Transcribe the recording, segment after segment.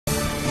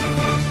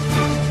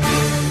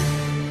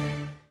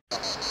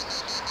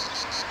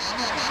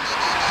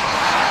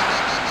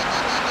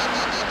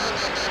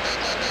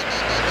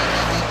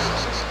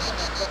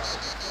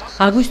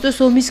აგვისტოს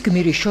ომის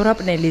გმირი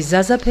შორაპნელი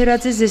ზაზა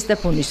ფერაძე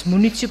ზესტაფონის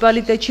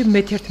მუნიციპალიტეტში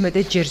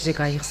მე-11 ჯერზე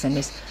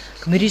გაიხსენეს.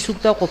 გმირის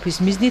უკდაყოფის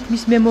მიზნით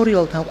მის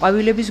მემორიალთან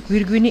ყვავილების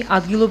გვირგვინი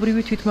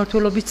ადგილობრივი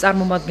თვითმმართველობის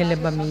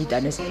წარმომადგენლებმა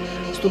მიიტანეს.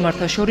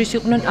 სტუმართა შორის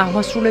იყვნენ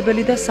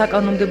აღმასრულებელი და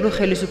საკანონმდებლო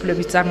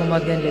ხელისუფლების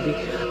წარმომადგენლები,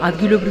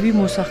 ადგილობრივი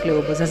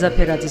მოსახლეობა, ზაზა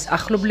ფერაძის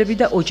ახლობლები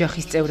და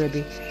ოჯახის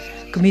წევრები.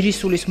 გმირის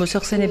სულის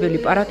მოსახსენებელი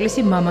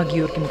პარაკლისი მამა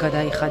გიორგიმ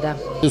გადაიხადა.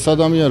 ეს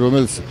ადამიანი,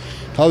 რომელიც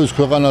თავის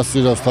ქვეყანას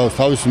წირავს თავს,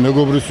 თავის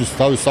მეგობრისთვის,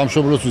 თავის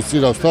სამშობლოსთვის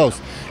წირავს თავს,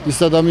 ის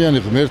ადამიანი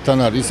ღმერთთან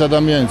არის, ის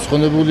ადამიანი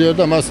ცხონებულია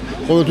და მას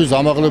ყოველთვის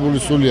ამაღლებული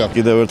სული აქვს.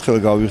 კიდევ ერთხელ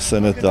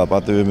გავიხსენეთ და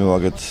პატივი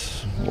მივაგეთ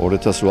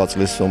 2008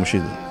 წლის ომში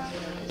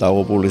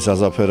დაღუპული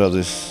ზაზა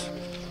ფერაძის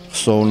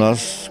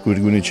ხსოვნას,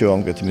 გვირგვინით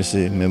შევამკეთ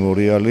მისი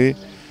მემორიალი.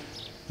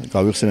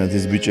 გავიხსენეთ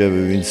ის ბიჭები,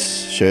 ვინც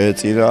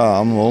შეეწირა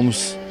ამ ომს.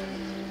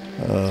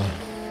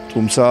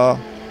 თუმცა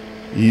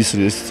ის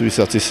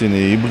ვისაც ისინი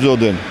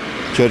იბრძოდნენ,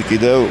 ჯერ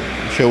კიდევ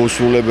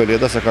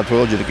შეუსრულებელია და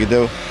საქართველოს ჯერ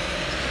კიდევ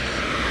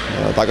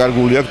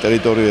დაკარგული აქვს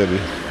ტერიტორიები.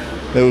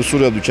 მე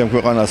ვუსურვებდი ჩემ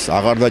ქვეყანას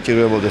აღარ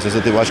დაჭირვებოდეს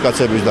ესეთი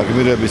ვაჟკაცების და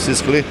გმირების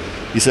სისხლი,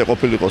 ისე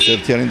ყოფილიყოს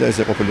ერთიანი და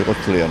ისე ყოფილიყოს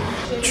მთლიანი.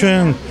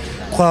 ჩვენ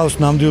ყავს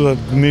ნამდვილად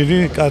გმირი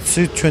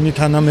კაცი, ჩვენი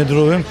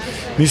თანამედროვე,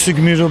 მისი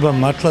გმირობა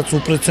მართლაც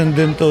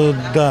უპრეცედენტო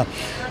და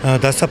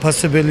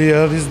დასაფასებელი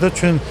არის და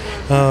ჩვენ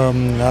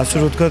ასე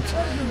რომ ვთქვათ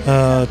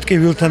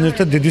ტკივილთან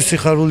ერთად დიდი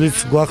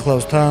სიხარულიც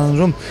გვახლავს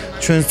თან, რომ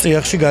ჩვენს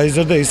წიაღში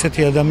გაიზარდა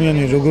ისეთი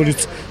ადამიანი, როგორიც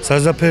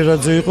ზაზა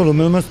ფერაძე იყო,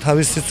 რომელმაც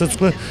თავის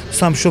სიცოცხლე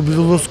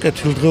სამშობლოს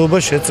კეთილდღეობა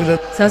შეწირა.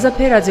 ზაზა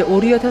ფერაძე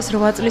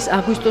 2008 წლის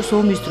აგვისტოს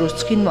ომის დროს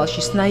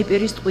ცხინვალში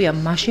სნაიპერის ტყვია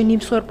მაშინ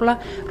იმსხვერპლა,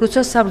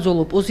 როცა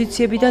საბრძოლო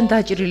პოზიციებიდან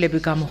დაჭრილები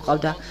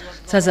გამოჰყავდა.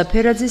 ზაზა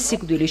ფერაძეს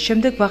სიკვდილის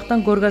შემდეგ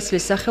ვახტანგ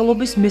გორგასლის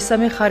სახელობის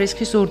მესამე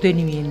ხარისხის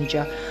ორდენი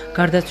მიენიჭა.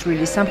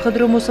 გარდაცვლილი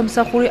სამხედრო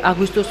მოსამსახური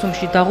აგვისტოს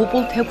ომში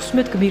დაღუპულ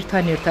 16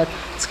 გმირთან ერთად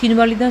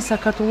ცხინვალიდან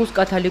საქართველოს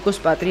კათოლიკოს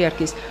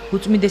პატრიარქის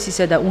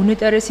უწმიდესისა და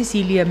უნეტარესის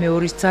ილია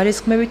მეორის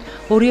ძალისხმევით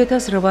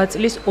 2008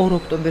 წლის 2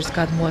 ოქტომბერს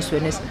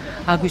გადმოასვენეს.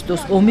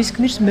 აგვისტოს ომის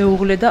გმირს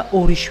მეუღლე და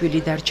 2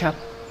 შვილი დარჩა.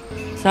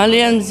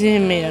 ძალიან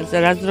მძიმეა,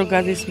 რაც რო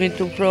გადისმით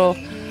უფრო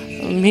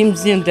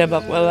მიმძიმდება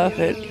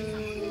ყველაფერი.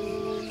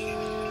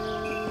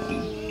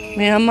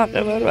 მე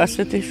ამაყე ვარ,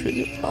 ასეთი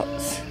შვილი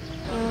ყავს.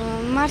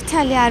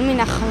 მართალი არ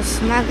მინახავს,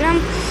 მაგრამ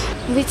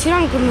ვიცი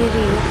რომ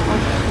გმირი იყო.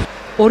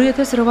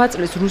 2008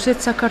 წლის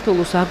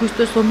რუსეთ-საქართველოს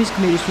აგვისტოს ომის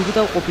გმირის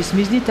უკდაყოფის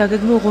მიზნით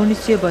დაგეგმილ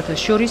ღონისძიებათა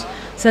შორის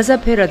ზაზა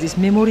ფერაძის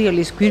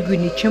მემორიალის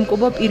გვირგვინით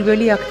შემკობა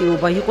პირველი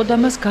აქტივობა იყო და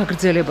მას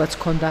გაგრძელებაც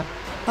ჰქონდა.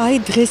 აი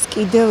დღეს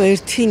კიდევ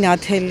ერთი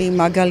ნათელი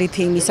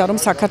მაგალითი იმისა, რომ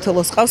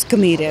საქართველოს ყავს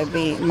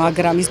გმირები,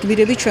 მაგრამ ის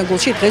გმირები ჩვენ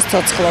გულში დღეს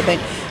ცოცხლობენ.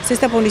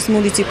 ზესტაფონის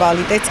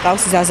მუნიციპალიტეტს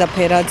ყავს ზაზა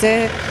ფერაძე,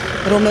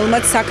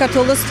 რომელმაც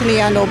საქართველოს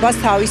მთლიანობას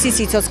თავისი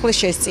სიცოცხლე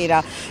შესწირა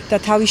და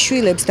თავის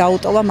შვილებს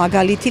დაუტოვა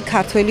მაგალითი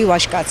ქართველი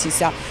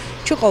ვაჟკაცისა.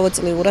 ჩვენ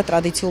ყოველწლიურად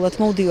ტრადიციულად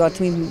მოვდივართ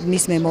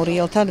მის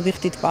მემორიალთან,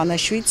 ვიხდით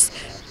პანაშვიდს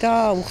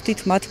და უხდით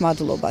მათ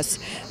მადლობას.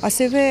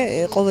 ასევე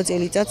ყოველ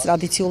წელიწადს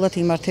ტრადიციულად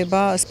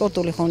იმართება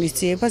სპორტული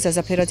ღონისძიება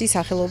ზაზა ფერაძის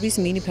სახელობის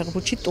მინი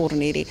ფეხბურთში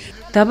ტურნირი.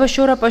 დაბა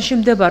შორაპანში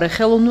მდებარე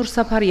ხელოვნურ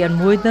საფარიან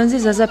მოედანზე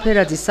ზაზა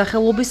ფერაძის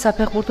სახელობის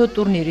საფეხბურთო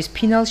ტურნირის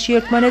ფინალში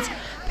ერთმანეთს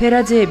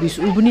ფერაძეების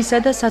უბნისა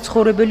და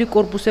საცხოვრებელი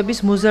კორპუსების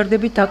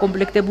მოზარდებით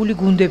დაკომპლექტებული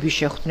გუნდები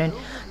შეხვდნენ.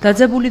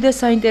 დაძაბული და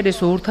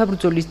საინტერესო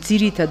ორთაბრძოლის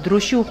ძირითად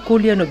დროში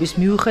უხგოლიანობის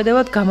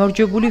მიუხედავად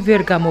გამარჯვებული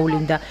ვერ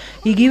გამოვლინდა.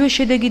 იგივე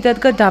შედეგი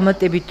დადგა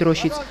დამატებით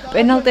დროშიც.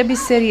 პენალტების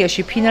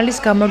სერიაში ფინალის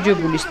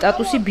გამარჯვებული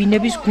სტატუსი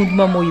ბინების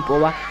გუნდმა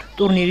მოიპოვა.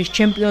 ტურნირის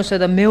ჩემპიონსა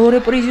და მეორე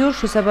პრიზიორ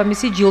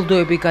შესაბამისი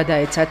ჯილდოები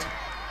გადაეცათ.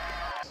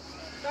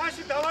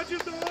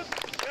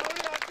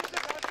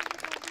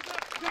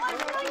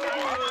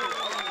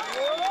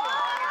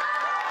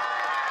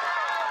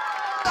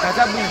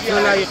 დაძაბული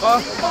ბრძოლა იყო,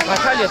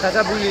 მართალია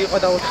დაძაბული იყო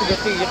და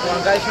 4-4 იყო,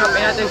 ან გაიშმა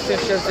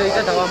პენალტების შევძელით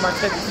და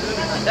დავამარცხეთ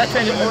და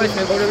ჩვენი ყოველის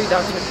მეგობრები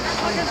დავწევთ.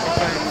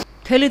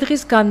 მთელი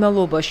დღის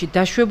განმავლობაში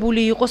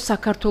დაშვებული იყო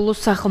საქართველოს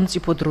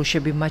სახელმწიფო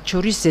დროშები, მათ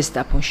შორის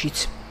ზესტაფონშიც.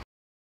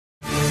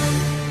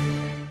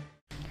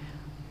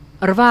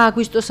 8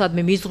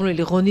 აგვისტოსადმი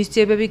მიზღვნილი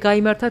ღონისძიებები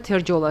გაიმართა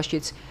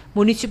თერჯოლაშიც.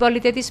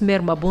 მუნიციპალიტეტის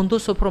მერმა ბონდო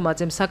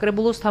სოფრომაძემ,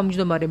 საკრებულოს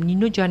თავმჯდომარემ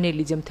ნინო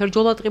ჯანელიძემ,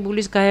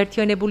 თერჯოლა-ტყიბულის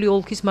გაერთიანებული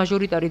ოლქის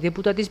მაჟორიტარი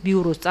დეპუტატის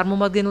ბიუროს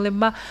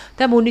წარმომადგენლებმა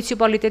და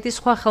მუნიციპალიტეტის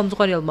სხვა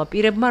ხელმძღვანელმა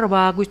პირებმა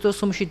 8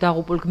 აგვისტოს ომში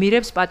დაღუპულ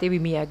გმირებს პატივი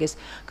მიაგეს.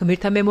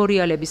 გმირთა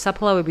მემორიალები,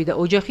 საფლავები და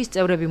ოჯახის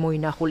წევრები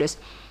მოინახულეს.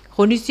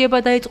 ღონისძიება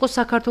დაიწყო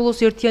საქართველოს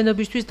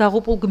ერთიანობისთვის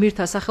დაღუპულ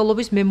გმირთა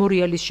სახელობის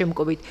მემორიალის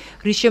შემკობით,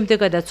 რის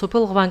შემდეგადაც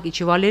სოფელ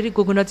ღვანკიჩი ვალერი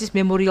გოგონაძის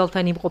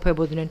მემორიალთან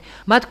იმყოფებოდნენ.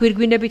 მათ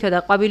გვირგვინებითა და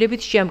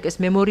ყვავილებით შეამკეს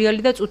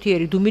მემორიალი და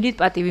წუთიერი დუმილით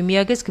პატივი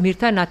მიაგეს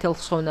გმირთა ნათელ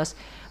ხსოვნას.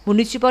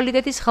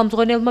 მუნიციპალიტეტის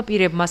ხელმძღვანელმა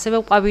პირებმა ასევე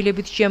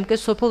ყვავილებით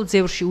შეამკეს სოფელ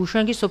ძევრში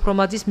უშანგი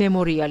სოფრომაძის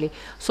მემორიალი,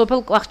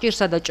 სოფელ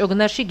კვახჭირსა და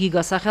ჭოგნარში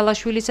გიგა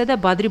სახელაშვილისა და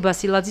ბადრი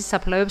ბასილაძის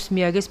საფლავებს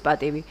მიაგეს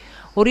პატივი.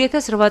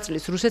 2008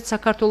 წლის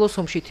რუსეთ-საქართველოს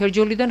ომში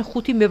თერჯოლიდან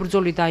 5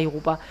 მებრძოლი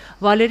დაიღუპა: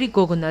 ვალერი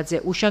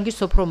გოგნაძე, უშანგი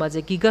სოფრომაძე,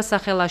 გიგა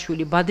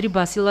სახელაშვილი, ბადრი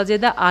ბასილაძე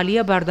და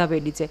ალია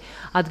ბარდაველიძე.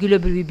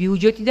 ადგილობრივი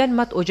ბიუჯეტიდან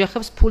მათ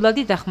ოჯახებს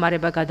ფულადი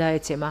დახმარება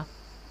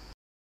გადაეცემა.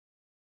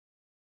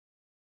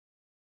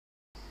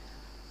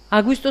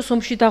 აგვისტოს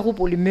ომში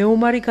დაღუპული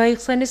მეომარი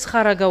გაიხსენეს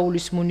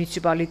ხარაგაულის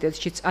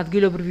მუნიციპალიტეტშიც.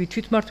 ადგილობრივი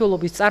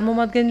თვითმმართველობის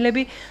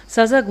წარმომადგენლები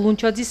ზაზა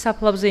გლუნჩაძის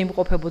საფლავზე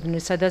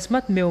იმყოფებოდნენ, სადაც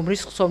მათ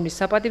მეომრის ხსოვნის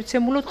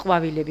საპატივცემულოდ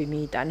ყვავილები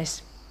მიიტანეს.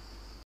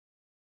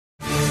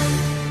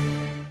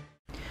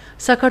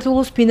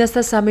 საქართველოს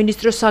ფინანსთა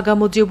სამინისტროს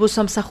საგამოძიებო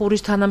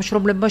სამსახურის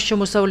თანამშრომლებმა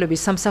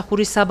შემოსავლების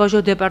სამსახურის საბაჟო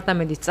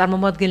დეპარტამენტის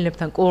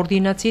წარმომადგენლებთან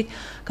კოორდინაციით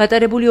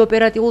გატარებული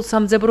ოპერატიულ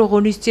სამძებრო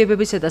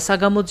ღონისძიებებისა და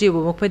საგამოძიებო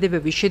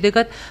მოქმედებების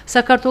შედეგად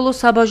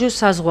საქართველოს საბაჟო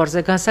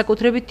საზღვარზე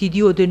განსაკუთრებით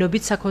დიდი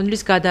ოდენობით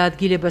საქონლის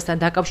გადაადგილებასთან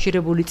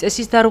დაკავშირებული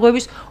წესის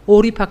დარღვევის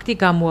 2 ფაქტი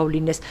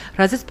გამოავლინეს,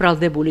 რაზეც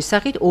ბრალდებული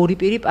სახით 2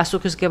 პირი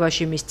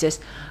პასუხისგებაში მისცეს.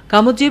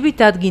 გამოძიებით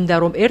დადგინდა,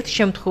 რომ ერთ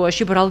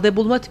შემთხვევაში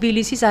ბრალდებულმა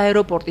თბილისის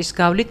აეროპორტის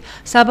გავლით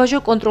საბაჟო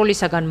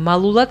კონტროლისაგან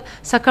მალულად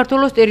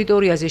საქართველოს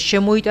ტერიტორიაზე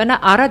შემოიტანა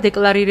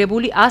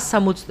არადეკლარირებული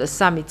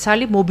 163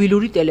 ცალი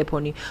მობილური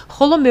ტელეფონი,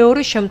 ხოლო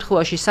მეორე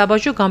შემთხვევაში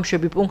საბაჟო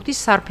გამშვები პუნქტის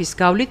სარფის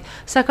გავლით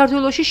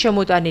საქართველოში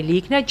შემოტანილი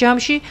იქნა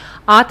ჯამში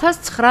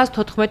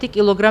 1914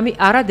 კილოგრამი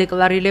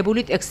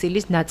არადეკლარირებული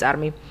ტექსტილის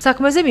ნაწარმი.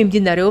 საქმეზე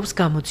მიმდინარეობს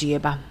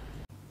გამოძიება.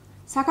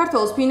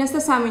 საქართველოს ფინანსთა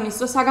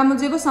სამინისტროს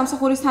საგამოძიებო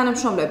სამსახურის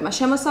თანამშრომლებმა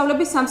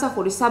შემოსავლების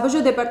სამსახურის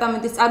საბაჟო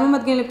დეპარტამენტის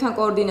წარმომადგენლებთან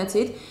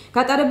კოორდინაციით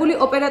გატარებული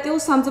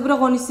ოპერატიულ სამძებრო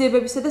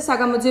ღონისძიებებისა და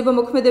საგამოძიებო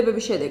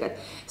მოქმედებების შედეგად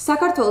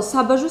საქართველოს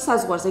საბაჟო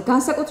საზღვარზე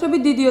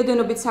განსაკუთრებით დიდი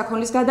ოდენობით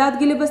საქონლის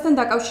გადაადგილებასთან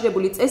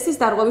დაკავშირებული წესის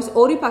დარღვევის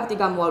 2 ფაქტი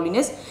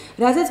გამოავლინეს,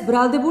 რაზეც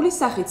ბრალდებული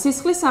სახით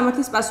სისხლის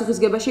სამართლის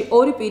პასუხისგებაში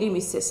 2 პირი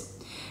მისცეს.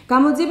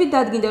 გამოძიებით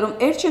დადგინდა, რომ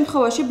ერთ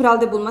შემთხვევაში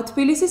ბრალდებულმა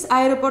თბილისის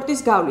აეროპორტის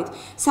გავლით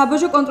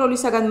საბაჟო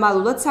კონტროლისაგან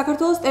მალულად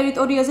საქართველოს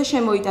ტერიტორიაზე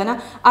შემოიტანა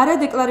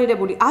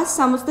არადეკლარირებული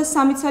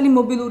 163 ცალი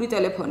მობილური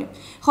ტელეფონი,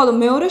 ხოლო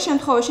მეორე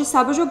შემთხვევაში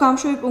საბაჟო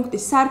გამშვები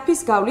პუნქტის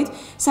სარფის გავლით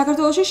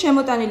საქართველოში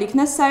შემოტანილი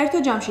იქნა საერთო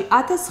ჯამში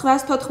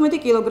 1914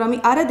 კილოგრამი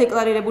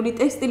არადეკლარირებული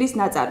ტექსტილის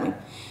ნაწარმი.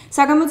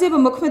 საგამოძიებო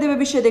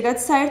მოქმედებების შედეგად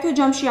საერთო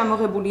ჯამში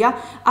ამოღებულია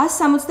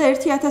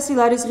 161,000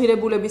 ლარის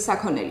ღირებულების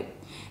საქონელი.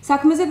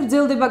 საქმეზე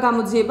გრძელდება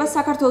გამოძიება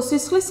საქართველოს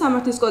სისხლის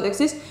სამართლის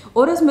კოდექსის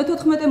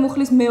 214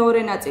 მუხლის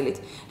მეორე ნაწილით,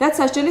 რაც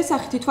სასჯელის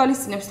სახით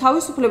ითვალისწინებს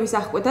თავისუფლების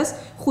აღკვეთას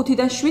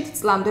 5-დან 7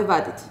 წლამდე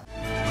ვადით.